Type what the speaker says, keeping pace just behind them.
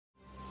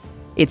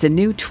It's a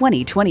new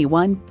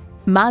 2021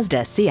 Mazda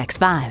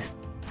CX-5.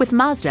 With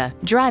Mazda,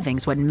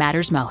 driving's what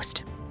matters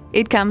most.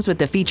 It comes with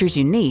the features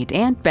you need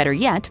and, better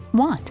yet,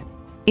 want.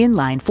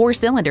 Inline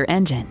 4-cylinder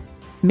engine,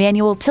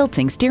 manual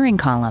tilting steering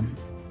column,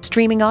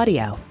 streaming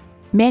audio,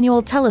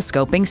 manual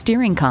telescoping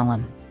steering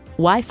column,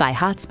 Wi-Fi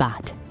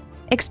hotspot,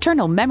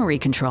 external memory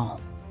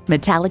control,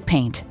 metallic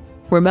paint,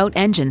 remote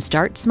engine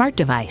start smart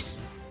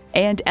device,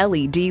 and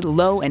LED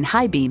low and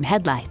high beam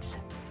headlights.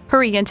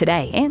 Hurry in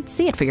today and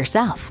see it for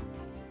yourself.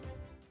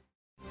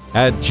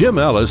 At Jim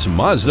Ellis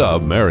Mazda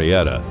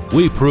Marietta,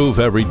 we prove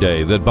every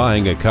day that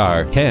buying a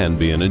car can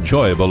be an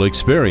enjoyable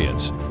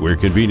experience. We're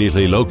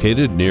conveniently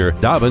located near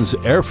Dobbins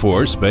Air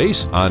Force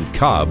Base on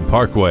Cobb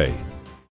Parkway.